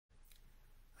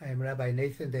I am Rabbi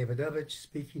Nathan Davidovich,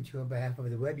 speaking to you on behalf of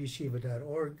the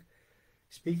webyeshiva.org,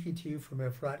 speaking to you from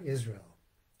Efrat, Israel.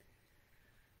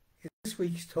 In this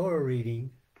week's Torah reading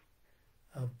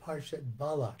of Parsha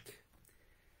Balak,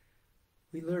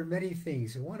 we learn many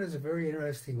things, and one is a very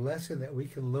interesting lesson that we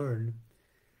can learn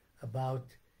about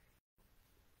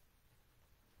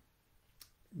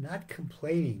not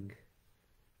complaining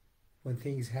when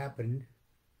things happen,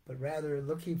 but rather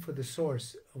looking for the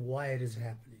source of why it is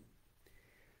happening.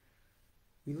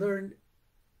 We learn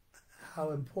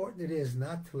how important it is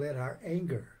not to let our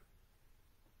anger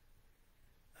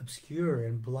obscure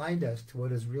and blind us to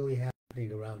what is really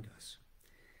happening around us.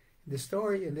 The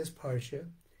story in this parsha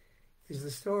is the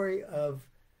story of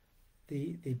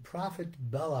the prophet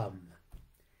Balaam.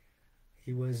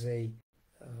 He was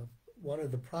one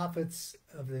of the prophets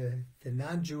of the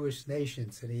non-Jewish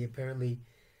nations, and he apparently,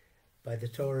 by the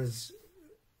Torah's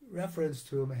reference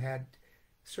to him, had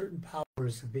certain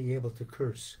powers of being able to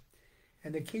curse.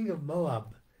 And the king of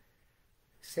Moab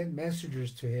sent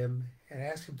messengers to him and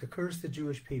asked him to curse the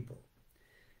Jewish people.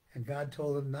 And God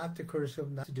told him not to curse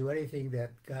them, not to do anything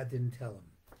that God didn't tell him.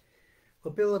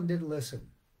 Well, Balaam didn't listen.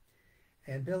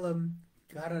 And Balaam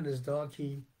got on his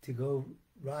donkey to go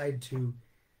ride to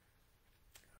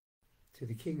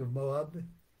the king of Moab.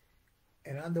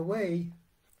 And on the way,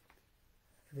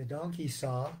 the donkey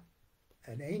saw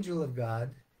an angel of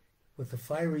God with a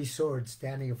fiery sword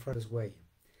standing in front of his way.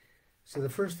 So the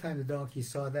first time the donkey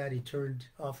saw that, he turned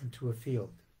off into a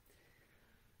field.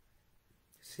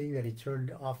 Seeing that he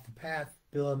turned off the path,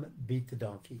 Balaam beat the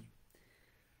donkey.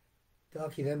 The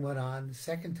donkey then went on. The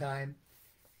second time,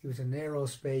 he was in a narrow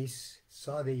space,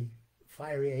 saw the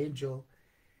fiery angel,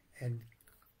 and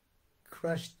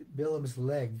crushed Balaam's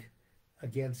leg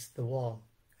against the wall.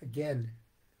 Again,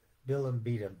 Balaam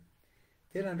beat him.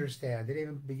 Didn't understand. Didn't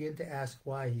even begin to ask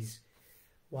why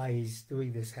he's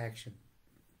doing this action.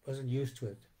 Wasn't used to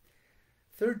it.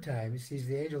 Third time, he sees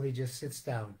the angel, he just sits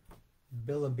down.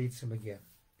 Balaam beats him again.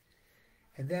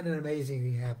 And then an amazing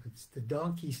thing happens. The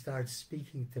donkey starts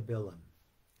speaking to Balaam.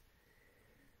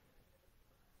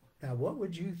 Now, what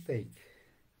would you think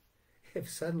if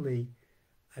suddenly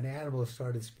an animal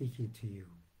started speaking to you?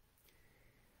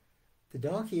 The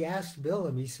donkey asked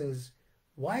Balaam, he says,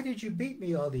 "Why did you beat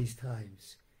me all these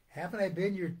times? Haven't I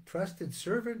been your trusted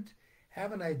servant?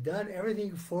 Haven't I done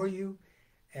everything for you?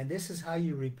 And this is how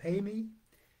you repay me?"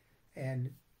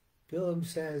 And Balaam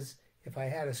says, "If I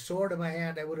had a sword in my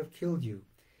hand, I would have killed you."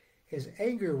 His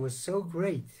anger was so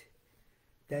great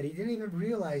that he didn't even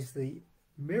realize the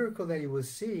miracle that he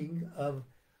was seeing of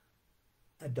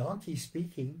a donkey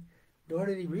speaking, nor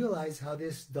did he realize how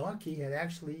this donkey had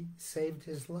actually saved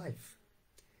his life.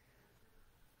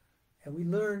 And we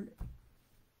learn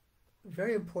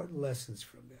very important lessons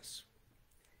from this.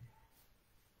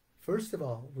 First of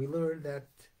all, we learn that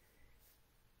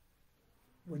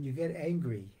when you get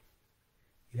angry,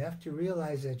 you have to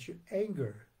realize that your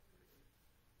anger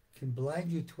can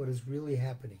blind you to what is really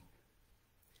happening.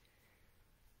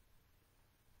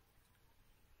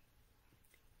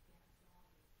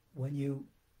 When you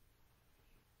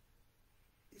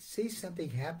see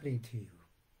something happening to you,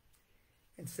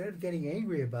 instead of getting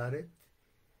angry about it,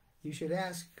 you should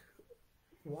ask,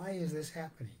 why is this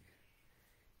happening?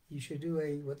 You should do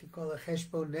what they call a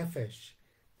cheshbon nefesh.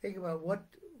 Think about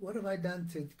what have I done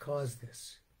to cause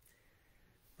this?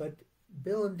 But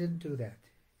Balaam didn't do that.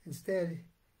 Instead,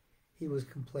 he was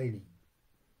complaining.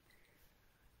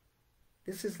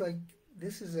 This is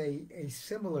a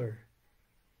similar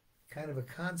kind of a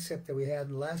concept that we had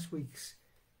in last week's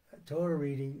Torah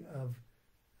reading of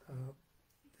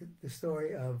the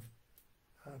story of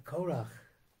Korach.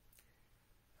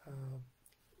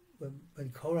 When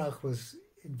Korach was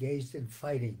engaged in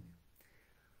fighting,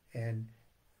 and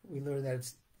we learned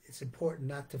that it's important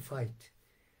not to fight.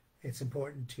 It's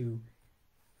important to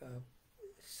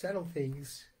settle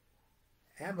things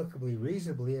amicably,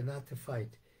 reasonably, and not to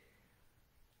fight.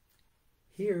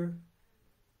 Here,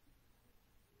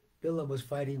 Balaam was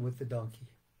fighting with the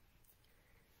donkey,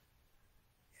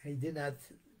 and he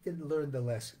didn't learn the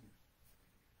lesson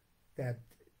that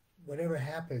whatever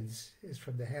happens is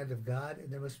from the hand of God,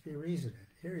 and there must be a reason.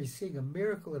 Here he's seeing a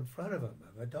miracle in front of him,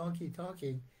 of a donkey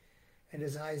talking, and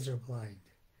his eyes are blind.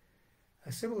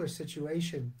 A similar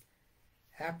situation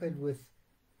happened with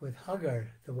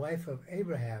Hagar, the wife of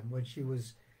Abraham, when she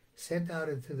was sent out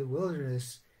into the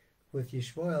wilderness with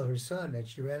Yishmael, her son, and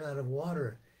she ran out of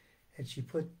water, and she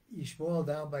put Yishmael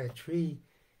down by a tree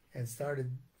and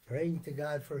started praying to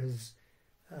God for his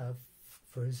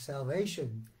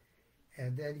salvation.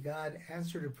 And then God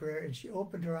answered her prayer, and she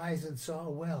opened her eyes and saw a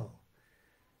well.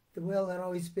 The well had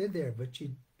always been there, but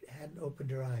she hadn't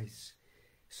opened her eyes.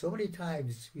 So many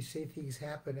times we see things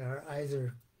happen and our eyes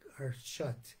are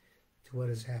shut to what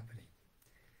is happening.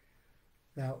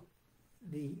 Now,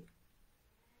 the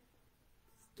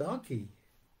donkey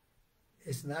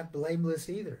is not blameless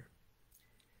either.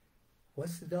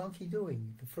 What's the donkey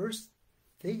doing? The first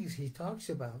things he talks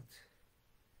about,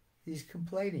 he's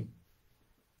complaining.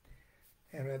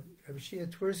 And Rabbi Shia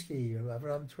Twersky, or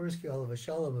Avram Twersky, Olav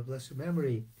Shalom of blessed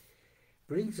memory,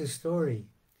 brings a story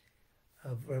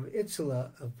of Rabbi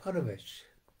Itzela of Davidovich,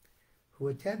 who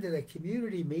attended a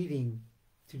community meeting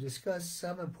to discuss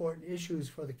some important issues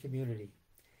for the community.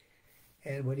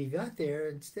 And when he got there,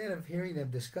 instead of hearing them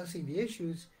discussing the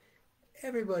issues,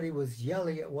 everybody was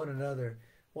yelling at one another.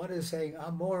 One is saying,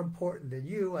 I'm more important than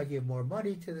you, I give more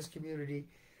money to this community.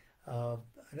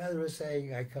 Another is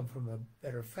saying, I come from a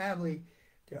better family.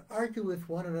 They're arguing with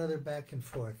one another back and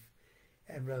forth.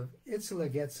 And Rav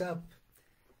Itzela gets up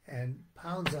and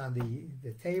pounds on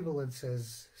the table and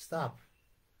says, stop.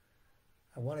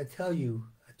 I want to tell you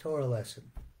a Torah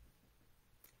lesson.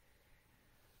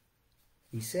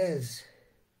 He says,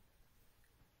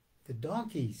 the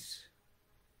donkeys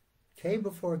came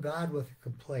before God with a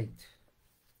complaint.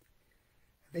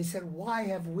 They said, why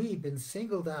have we been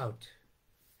singled out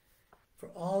from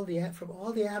all the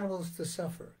animals to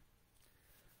suffer?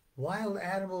 Wild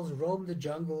animals roam the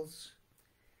jungles.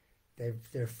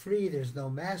 They're free. There's no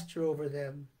master over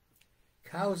them.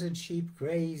 Cows and sheep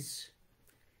graze.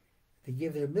 They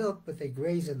give their milk, but they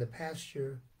graze in the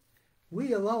pasture.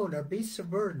 We alone are beasts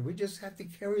of burden. We just have to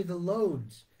carry the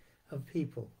loads of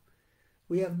people.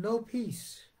 We have no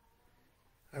peace.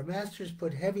 Our masters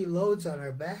put heavy loads on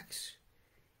our backs,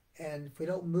 and if we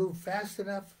don't move fast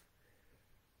enough,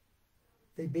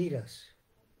 they beat us.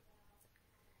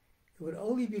 It would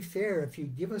only be fair if you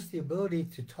give us the ability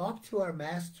to talk to our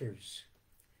masters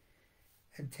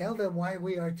and tell them why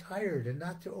we are tired and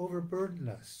not to overburden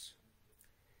us.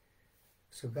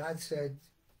 So God said,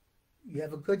 you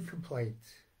have a good complaint.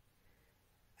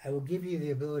 I will give you the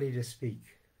ability to speak.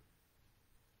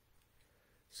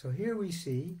 So here we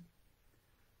see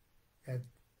that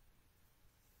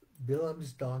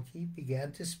Balaam's donkey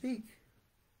began to speak.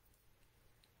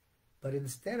 But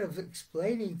instead of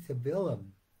explaining to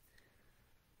Balaam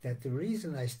that the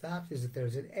reason I stopped is that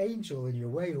there's an angel in your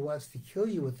way who wants to kill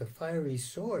you with a fiery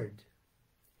sword,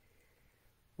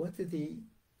 what did the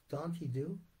donkey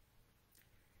do?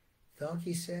 The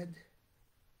donkey said,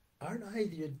 aren't I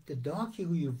the donkey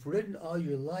who you've ridden all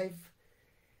your life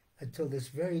until this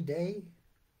very day?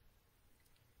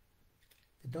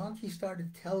 The donkey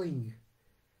started telling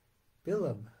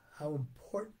Balaam how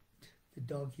important the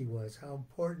donkey was, how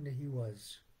important he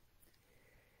was.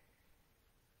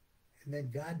 And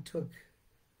then God took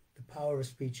the power of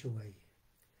speech away.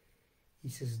 He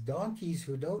says, donkeys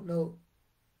who don't know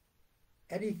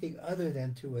anything other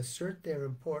than to assert their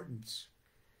importance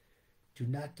do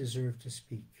not deserve to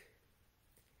speak.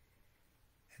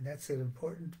 And that's an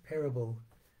important parable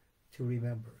to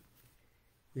remember.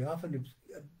 We often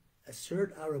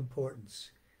assert our importance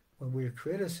when we're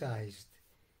criticized.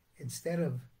 Instead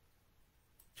of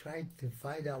trying to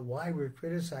find out why we're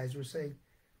criticized, we're saying,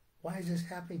 why is this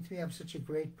happening to me? I'm such a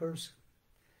great person.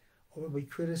 Or when we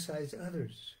criticize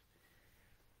others,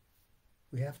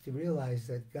 we have to realize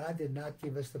that God did not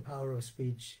give us the power of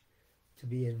speech to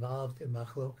be involved in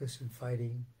machlokas and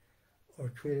fighting or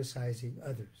criticizing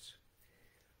others.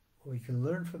 What we can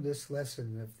learn from this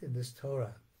lesson in this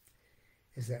Torah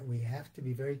is that we have to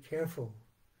be very careful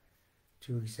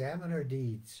to examine our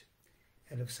deeds.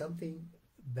 And if something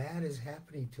bad is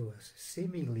happening to us,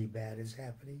 seemingly bad is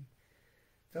happening,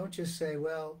 don't just say,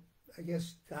 well, I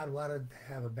guess God wanted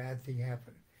to have a bad thing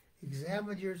happen.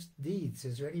 Examine your deeds.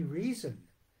 Is there any reason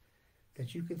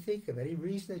that you can think of, any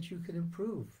reason that you can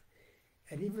improve?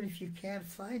 And even if you can't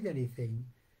find anything,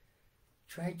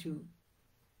 try to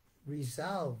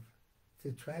resolve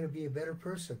to try to be a better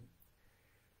person,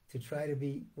 to try to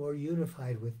be more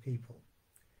unified with people.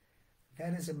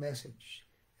 That is a message.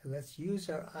 And let's use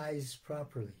our eyes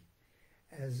properly.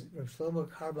 As Rav Shlomo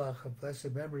Karbach of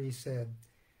blessed memory said,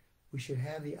 we should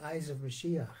have the eyes of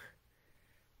Mashiach.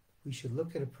 We should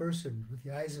look at a person with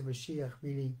the eyes of Mashiach,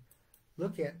 meaning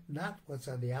look at not what's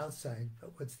on the outside,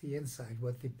 but what's the inside,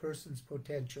 what the person's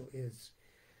potential is.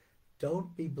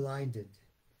 Don't be blinded.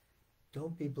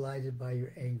 Don't be blinded by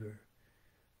your anger.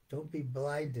 Don't be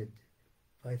blinded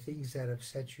by things that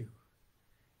upset you.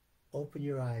 Open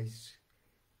your eyes,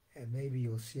 and maybe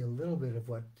you'll see a little bit of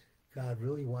what God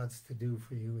really wants to do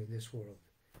for you in this world.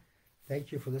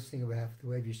 Thank you for listening on behalf of the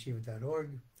web yeshiva.org.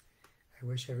 I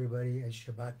wish everybody a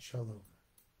Shabbat Shalom.